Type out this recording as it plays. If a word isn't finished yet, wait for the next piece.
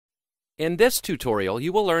In this tutorial,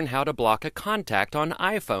 you will learn how to block a contact on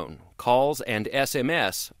iPhone, calls and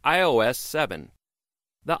SMS, iOS 7.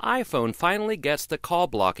 The iPhone finally gets the call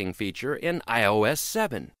blocking feature in iOS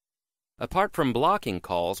 7. Apart from blocking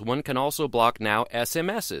calls, one can also block now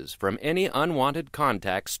SMSs from any unwanted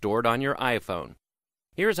contacts stored on your iPhone.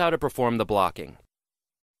 Here's how to perform the blocking.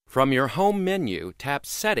 From your home menu, tap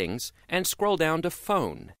Settings and scroll down to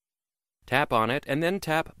Phone. Tap on it and then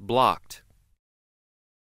tap Blocked.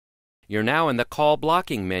 You're now in the call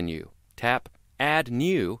blocking menu. Tap Add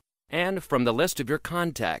New, and from the list of your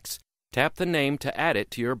contacts, tap the name to add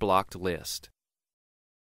it to your blocked list.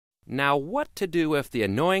 Now, what to do if the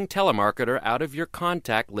annoying telemarketer out of your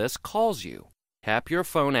contact list calls you? Tap your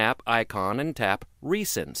phone app icon and tap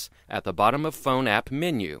Recents at the bottom of Phone app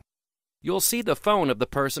menu. You'll see the phone of the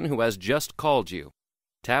person who has just called you.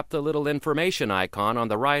 Tap the little information icon on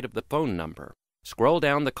the right of the phone number. Scroll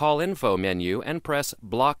down the Call Info menu and press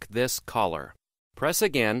Block this caller. Press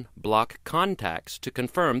again Block Contacts to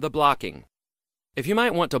confirm the blocking. If you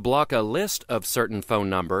might want to block a list of certain phone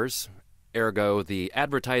numbers, ergo the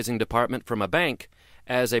advertising department from a bank,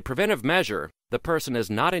 as a preventive measure, the person is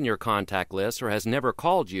not in your contact list or has never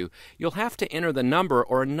called you, you'll have to enter the number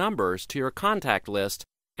or numbers to your contact list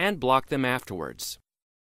and block them afterwards.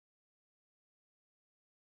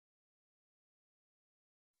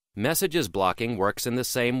 Messages blocking works in the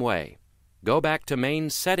same way. Go back to Main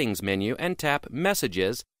Settings menu and tap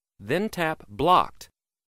Messages, then tap Blocked.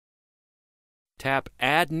 Tap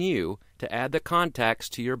Add New to add the contacts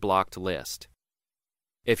to your blocked list.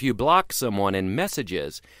 If you block someone in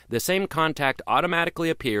Messages, the same contact automatically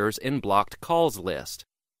appears in Blocked Calls list.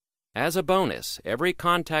 As a bonus, every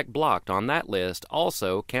contact blocked on that list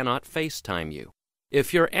also cannot FaceTime you.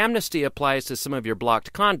 If your amnesty applies to some of your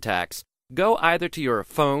blocked contacts, go either to your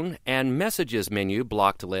Phone and Messages menu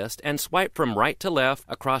blocked list and swipe from right to left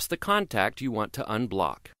across the contact you want to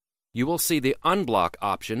unblock. You will see the Unblock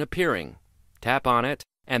option appearing. Tap on it,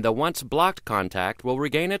 and the once blocked contact will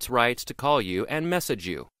regain its rights to call you and message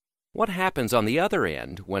you. What happens on the other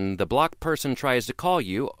end when the blocked person tries to call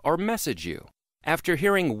you or message you? After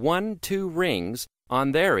hearing 1-2 rings,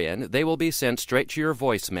 on their end, they will be sent straight to your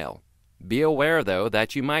voicemail. Be aware, though,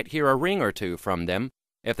 that you might hear a ring or two from them.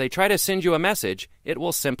 If they try to send you a message, it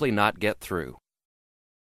will simply not get through.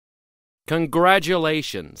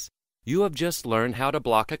 Congratulations! You have just learned how to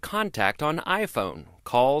block a contact on iPhone,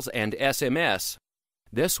 calls, and SMS.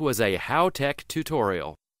 This was a HowTech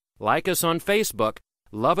tutorial. Like us on Facebook,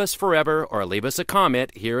 love us forever, or leave us a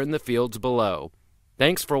comment here in the fields below.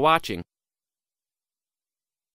 Thanks for watching.